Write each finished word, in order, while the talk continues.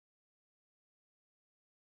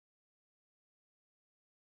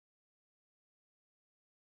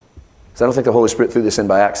So I don't think the Holy Spirit threw this in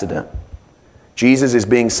by accident. Jesus is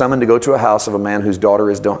being summoned to go to a house of a man whose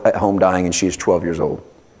daughter is at home dying and she is 12 years old.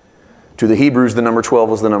 To the Hebrews, the number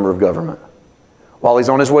 12 was the number of government. While he's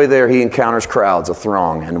on his way there, he encounters crowds, a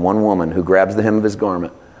throng, and one woman who grabs the hem of his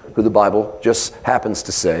garment, who the Bible just happens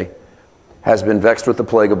to say has been vexed with the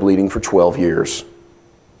plague of bleeding for 12 years.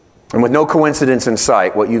 And with no coincidence in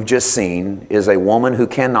sight, what you've just seen is a woman who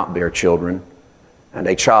cannot bear children and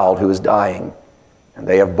a child who is dying. And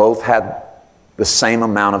they have both had the same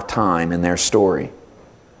amount of time in their story.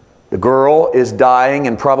 The girl is dying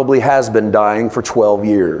and probably has been dying for 12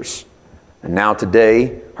 years. And now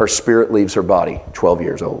today, her spirit leaves her body, 12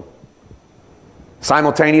 years old.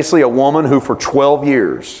 Simultaneously, a woman who for 12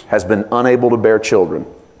 years has been unable to bear children,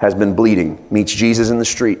 has been bleeding, meets Jesus in the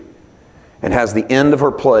street, and has the end of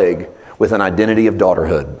her plague with an identity of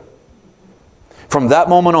daughterhood. From that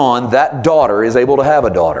moment on, that daughter is able to have a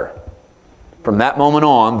daughter. From that moment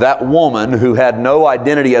on, that woman who had no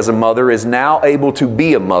identity as a mother is now able to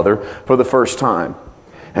be a mother for the first time.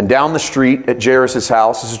 And down the street at Jairus'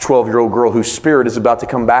 house is a 12-year-old girl whose spirit is about to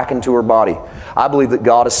come back into her body. I believe that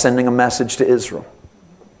God is sending a message to Israel.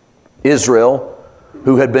 Israel,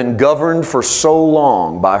 who had been governed for so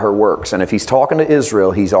long by her works. And if He's talking to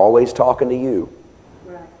Israel, He's always talking to you.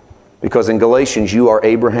 Because in Galatians, you are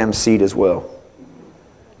Abraham's seed as well.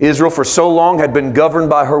 Israel for so long had been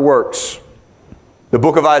governed by her works. The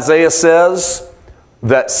book of Isaiah says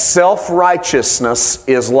that self-righteousness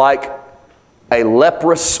is like a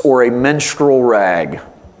leprous or a menstrual rag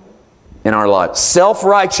in our lives.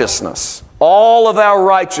 Self-righteousness, all of our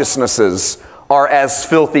righteousnesses are as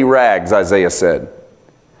filthy rags, Isaiah said.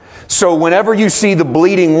 So whenever you see the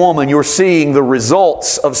bleeding woman, you're seeing the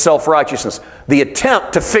results of self-righteousness. The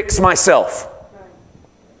attempt to fix myself.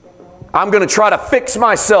 I'm going to try to fix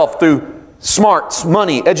myself through smarts,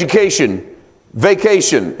 money, education,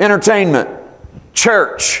 vacation, entertainment,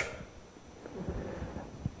 church,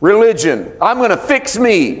 religion. I'm going to fix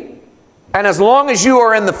me. And as long as you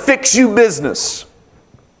are in the fix you business,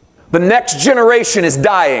 the next generation is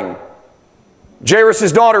dying.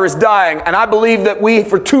 Jairus' daughter is dying. And I believe that we,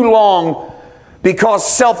 for too long, because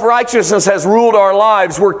self-righteousness has ruled our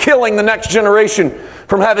lives, we're killing the next generation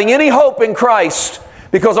from having any hope in Christ,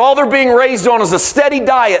 because all they're being raised on is a steady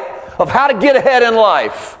diet of how to get ahead in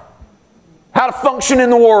life, how to function in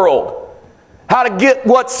the world, how to get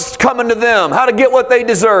what's coming to them, how to get what they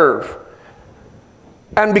deserve.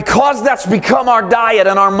 And because that's become our diet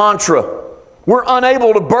and our mantra, we're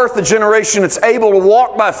unable to birth a generation that's able to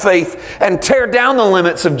walk by faith and tear down the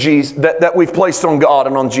limits of Jesus that we've placed on God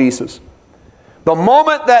and on Jesus. The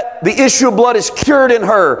moment that the issue of blood is cured in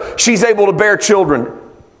her, she's able to bear children.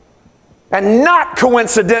 And not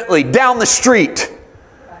coincidentally, down the street,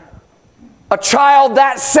 a child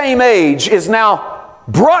that same age is now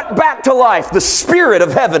brought back to life. The Spirit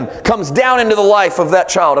of heaven comes down into the life of that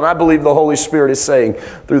child. And I believe the Holy Spirit is saying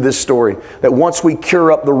through this story that once we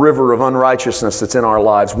cure up the river of unrighteousness that's in our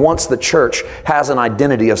lives, once the church has an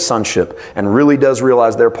identity of sonship and really does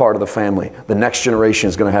realize they're part of the family, the next generation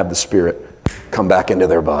is going to have the Spirit come back into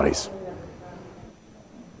their bodies.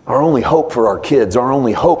 Our only hope for our kids, our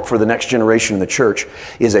only hope for the next generation in the church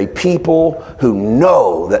is a people who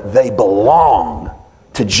know that they belong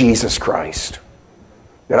to Jesus Christ.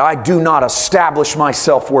 That I do not establish my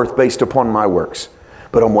self-worth based upon my works,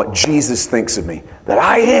 but on what Jesus thinks of me. That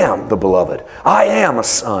I am the beloved. I am a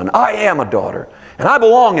son. I am a daughter. And I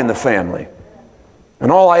belong in the family.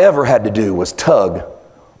 And all I ever had to do was tug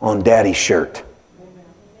on Daddy's shirt.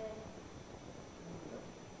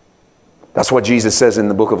 That's what Jesus says in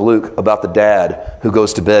the book of Luke about the dad who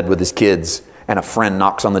goes to bed with his kids and a friend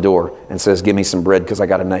knocks on the door and says, "Give me some bread because I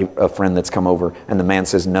got a friend that's come over." And the man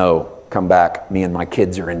says, "No, come back. Me and my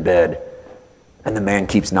kids are in bed." And the man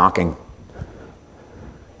keeps knocking.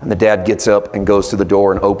 And the dad gets up and goes to the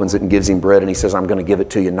door and opens it and gives him bread. And he says, "I'm going to give it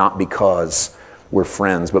to you not because we're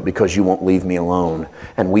friends, but because you won't leave me alone."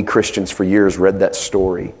 And we Christians for years read that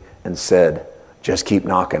story and said, "Just keep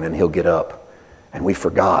knocking and he'll get up." And we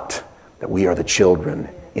forgot that we are the children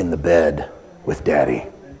in the bed with Daddy.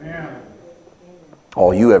 Amen.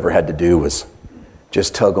 All you ever had to do was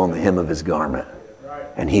just tug on the hem of his garment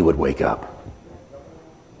and he would wake up.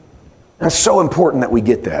 That's so important that we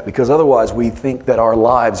get that, because otherwise we think that our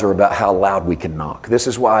lives are about how loud we can knock. This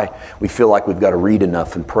is why we feel like we've got to read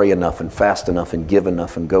enough and pray enough and fast enough and give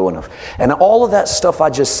enough and go enough. And all of that stuff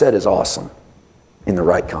I just said is awesome in the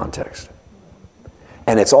right context.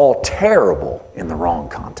 And it's all terrible in the wrong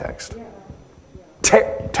context.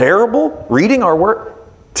 Terrible? Reading our word?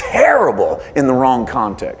 Terrible in the wrong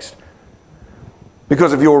context.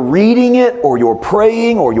 Because if you're reading it, or you're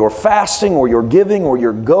praying, or you're fasting, or you're giving, or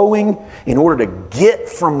you're going in order to get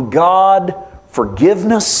from God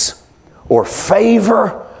forgiveness, or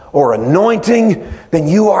favor, or anointing, then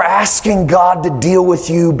you are asking God to deal with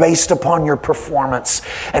you based upon your performance.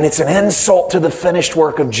 And it's an insult to the finished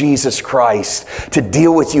work of Jesus Christ to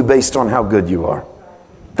deal with you based on how good you are.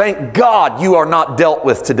 Thank God you are not dealt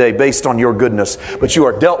with today based on your goodness, but you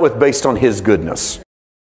are dealt with based on His goodness.